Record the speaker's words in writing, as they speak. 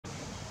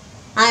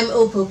I'm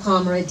Opal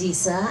Palmer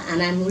Adisa, and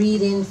I'm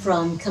reading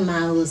from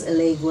Kamau's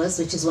Elegguas,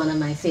 which is one of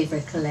my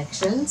favorite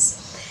collections,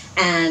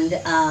 and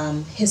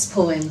his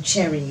poem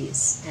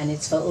Cherries, and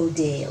it's for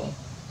O'Dale.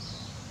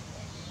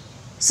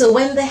 So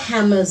when the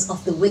hammers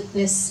of the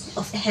witness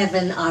of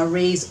heaven are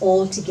raised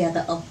all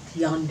together up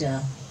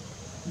yonder,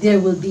 there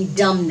will be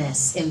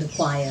dumbness in the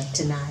choir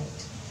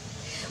tonight.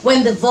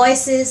 When the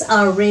voices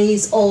are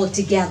raised all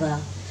together,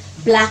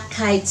 black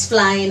kites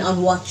flying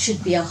on what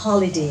should be a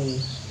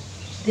holiday,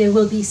 there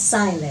will be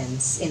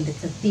silence in the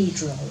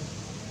cathedral.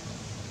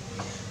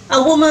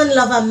 A woman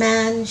love a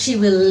man, she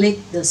will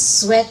lick the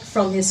sweat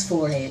from his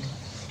forehead.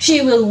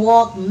 She will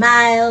walk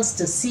miles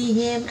to see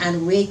him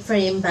and wait for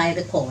him by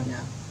the corner.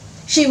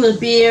 She will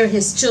bear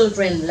his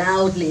children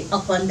loudly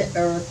up on the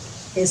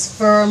earth, his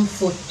firm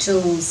foot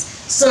toes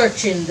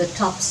searching the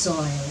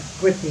topsoil,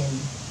 gripping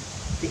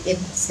the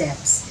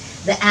insteps.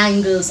 The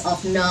angles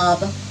of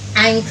knob,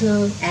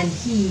 ankle, and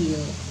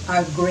heel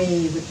are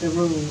gray with the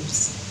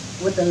rose,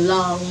 with the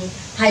long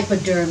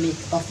hypodermic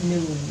of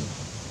noon.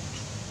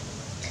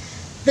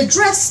 The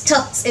dress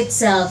tucks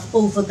itself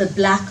over the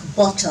black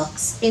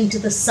buttocks into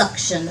the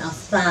suction of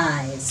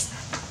thighs.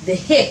 The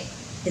hip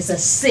is a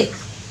sick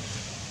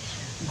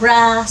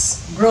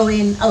grass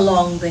growing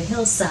along the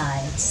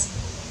hillsides.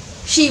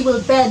 She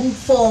will bend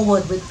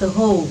forward with the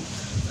hoe,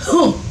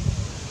 "Hum,"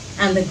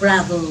 and the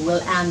gravel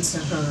will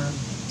answer her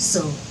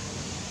so.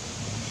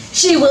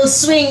 She will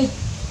swing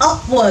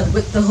upward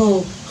with the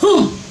hoe,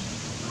 "Hum,"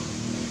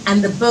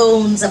 and the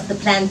bones of the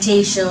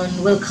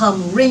plantation will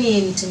come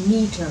ringing to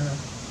meet her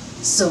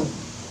so.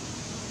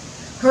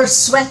 Her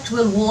sweat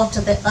will water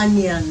the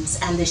onions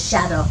and the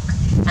shaddock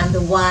and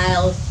the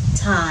wild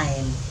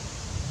thyme,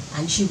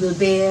 and she will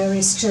bear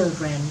his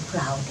children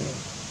proudly.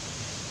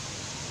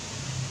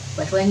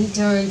 But when he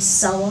turns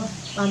sour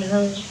on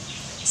her,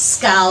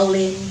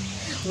 scowling,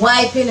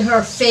 wiping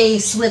her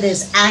face with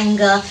his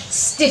anger,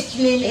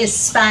 stiffening his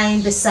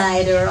spine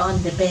beside her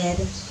on the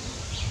bed,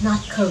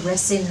 not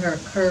caressing her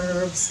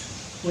curves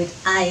with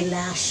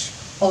eyelash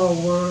or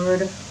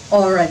word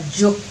or a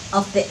juke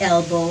of the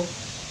elbow,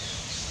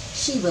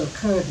 she will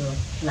curdle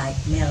like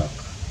milk.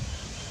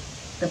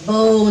 The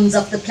bones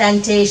of the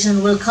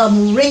plantation will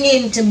come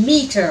ringing to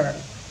meet her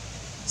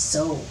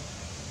so.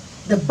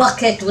 The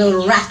bucket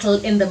will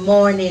rattle in the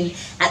morning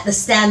at the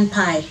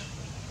standpipe,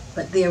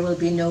 but there will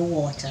be no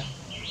water.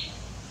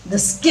 The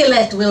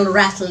skillet will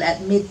rattle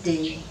at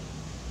midday,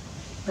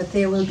 but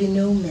there will be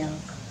no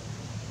milk.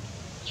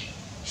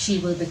 She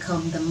will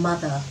become the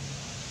mother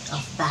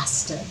of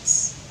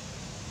bastards.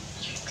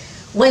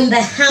 When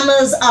the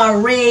hammers are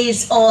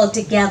raised all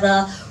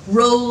together,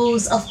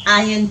 rows of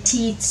iron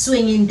teeth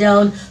swinging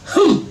down,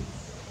 "Hum,"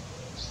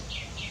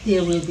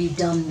 there will be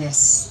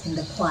dumbness in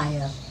the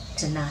choir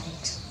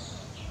tonight.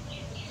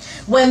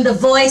 When the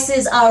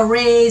voices are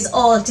raised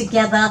all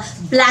together,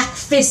 black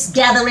fists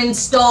gathering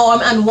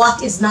storm and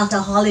what is not a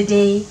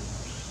holiday,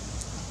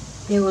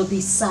 there will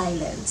be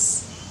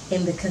silence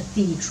in the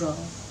cathedral.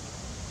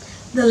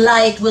 The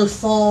light will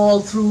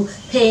fall through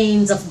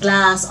panes of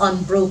glass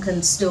on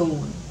broken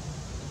stone.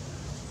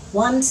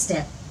 One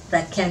step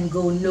that can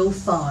go no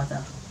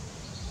farther.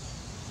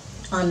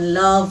 On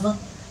love,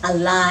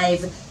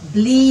 alive,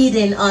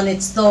 bleeding on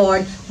its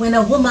thorn, when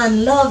a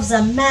woman loves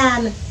a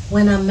man,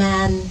 when a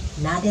man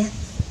noddeth.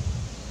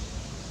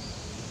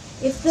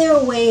 If there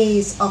are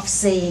ways of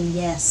saying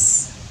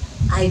yes,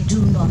 I do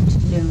not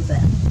know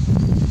them.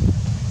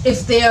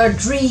 If there are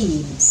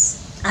dreams,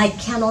 I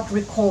cannot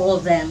recall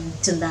them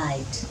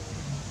tonight.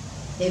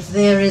 If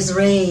there is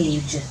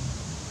rage,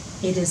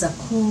 it is a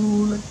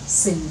cool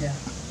cinder.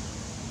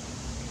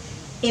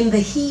 In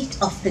the heat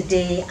of the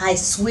day, I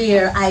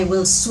swear I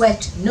will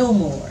sweat no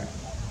more.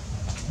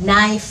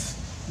 Knife,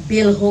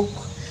 billhook,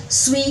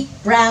 sweet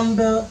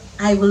bramble,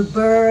 I will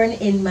burn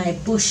in my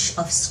bush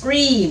of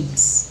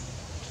screams.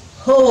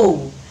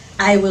 Hoe,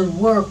 I will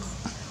work,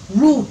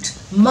 root,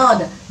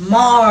 mud,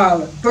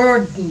 marl,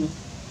 burden.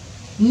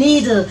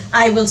 Needle,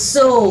 I will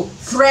sew,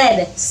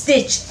 thread,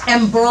 stitch,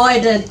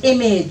 embroidered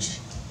image.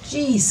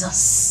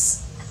 Jesus,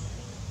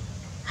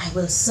 I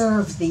will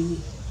serve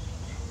thee.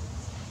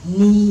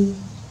 Knee,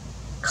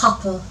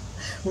 copper,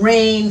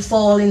 rain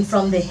falling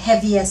from the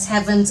heaviest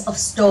heavens of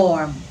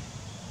storm.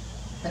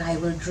 But I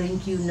will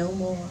drink you no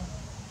more,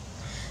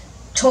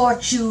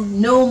 torch you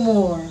no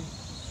more,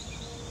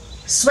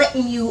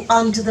 sweating you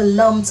onto the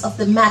lumps of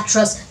the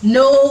mattress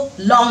no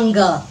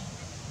longer.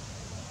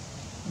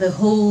 The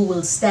hoe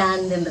will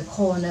stand in the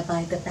corner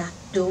by the back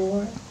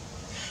door.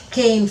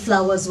 Cane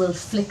flowers will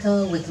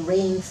flicker with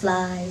rain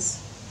flies,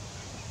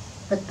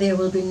 but there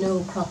will be no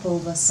crop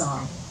over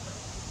song.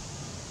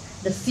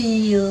 The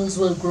fields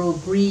will grow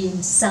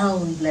green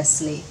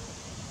soundlessly.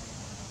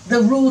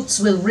 The roots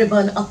will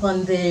ribbon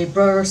upon their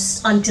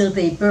burst until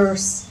they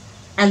burst,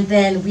 and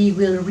then we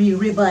will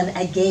re-ribbon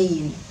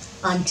again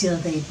until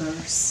they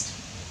burst.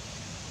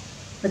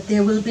 But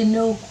there will be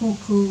no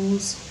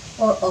cuckoos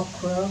or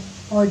okra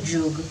or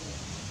jug.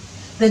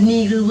 The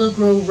needle will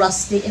grow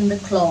rusty in the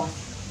cloth.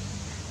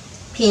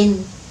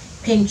 Pin,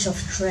 pinch of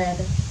thread,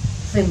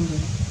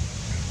 thimble.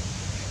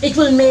 It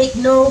will make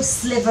no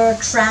sliver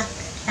track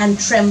and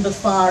tremble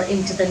far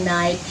into the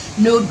night.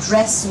 No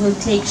dress will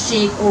take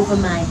shape over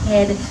my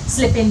head,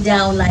 slipping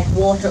down like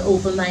water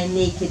over my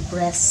naked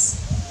breasts.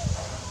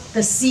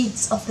 The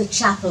seats of the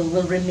chapel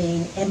will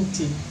remain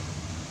empty,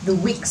 the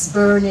wicks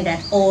burning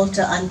at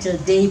altar until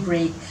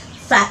daybreak,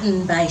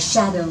 fattened by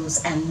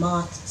shadows and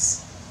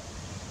moths.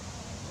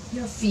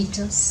 Your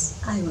fetus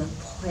I will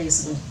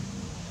poison.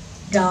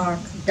 Dark,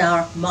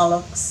 dark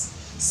mollusks,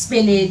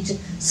 spinach,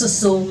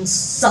 susomes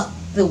suck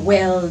the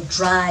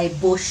well-dry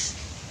bush.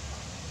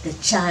 The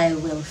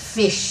child will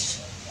fish,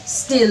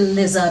 still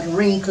lizard,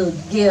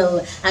 wrinkled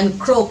gill, and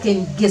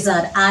croaking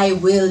gizzard I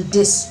will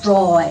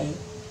destroy.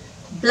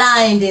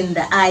 Blinding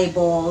the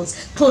eyeballs,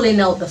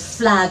 pulling out the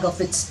flag of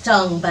its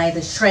tongue by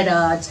the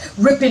shreddards,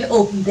 ripping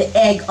open the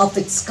egg of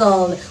its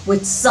skull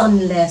with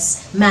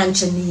sunless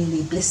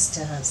manchineely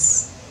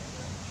blisters.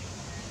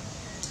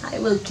 I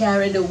will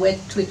carry the wet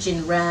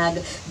twitching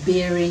rag,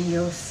 bearing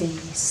your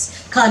face,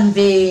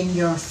 conveying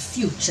your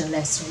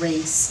futureless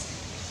race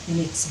in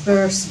its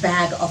burst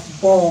bag of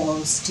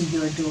balls to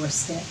your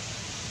doorstep.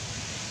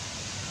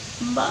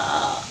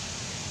 Ma,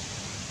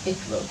 it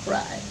will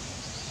cry.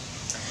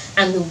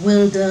 And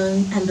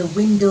the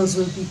windows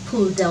will be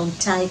pulled down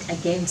tight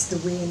against the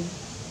wind.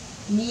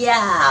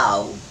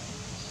 Meow,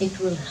 it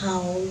will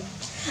howl,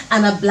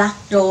 and a black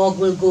dog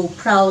will go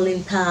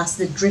prowling past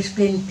the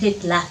dripping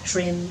pit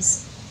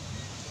latrines.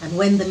 And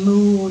when the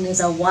moon is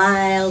a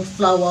wild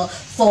flower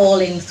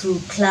falling through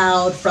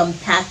cloud from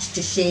patch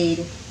to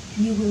shade,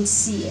 you will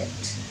see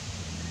it.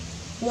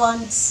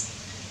 Once,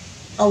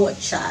 our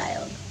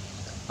child,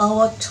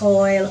 our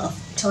toil of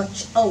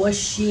touch, our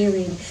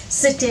sharing,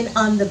 sitting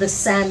under the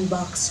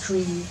sandbox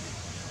tree,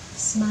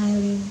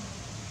 smiling,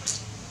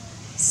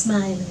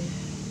 smiling,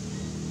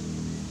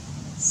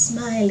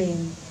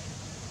 smiling,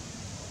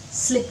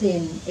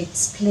 slipping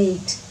its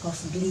plate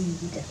of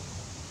bleed.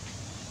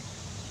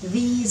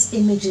 These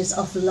images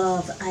of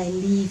love I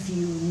leave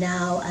you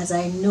now as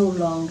I no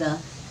longer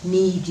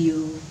need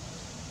you.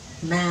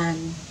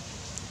 Man,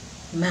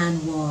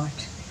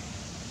 man-wort,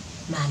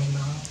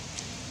 manimal.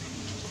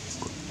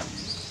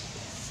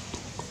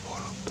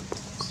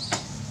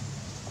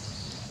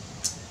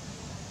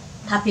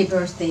 Happy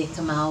birthday,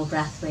 Kamau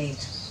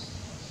Brathwaite.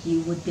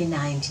 You would be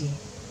 90,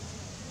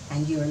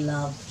 and you're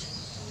loved,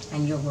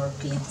 and your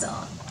work lives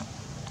on.